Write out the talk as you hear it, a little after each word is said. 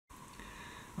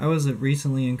I was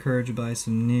recently encouraged by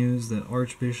some news that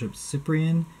Archbishop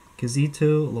Cyprian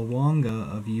Kizito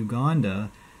Lwanga of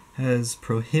Uganda has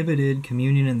prohibited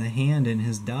communion in the hand in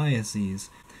his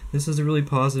diocese. This is a really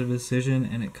positive decision,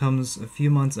 and it comes a few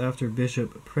months after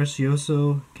Bishop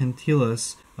Precioso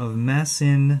Cantilas of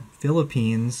Masin,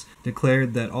 Philippines,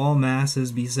 declared that all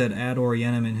masses be said ad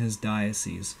orientem in his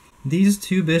diocese. These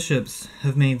two bishops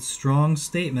have made strong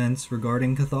statements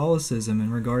regarding Catholicism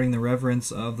and regarding the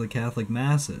reverence of the Catholic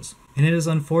masses, and it is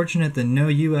unfortunate that no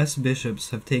U.S.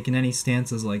 bishops have taken any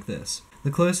stances like this.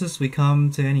 The closest we come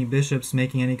to any bishops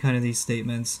making any kind of these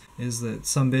statements is that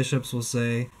some bishops will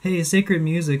say, hey, sacred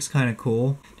music's kind of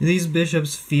cool. Do these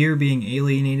bishops fear being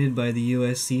alienated by the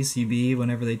USCCB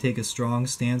whenever they take a strong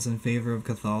stance in favor of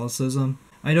Catholicism?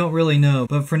 I don't really know,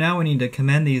 but for now we need to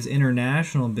commend these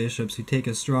international bishops who take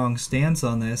a strong stance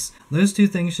on this. Those two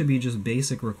things should be just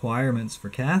basic requirements for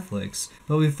Catholics,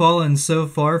 but we've fallen so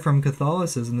far from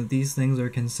Catholicism that these things are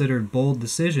considered bold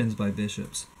decisions by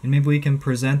bishops. And maybe we can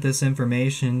present this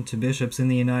information to bishops in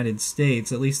the United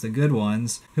States, at least the good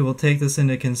ones, who will take this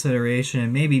into consideration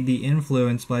and maybe be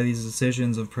influenced by these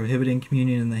decisions of prohibiting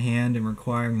communion in the hand and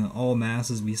requiring that all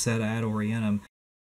masses be said ad orientem.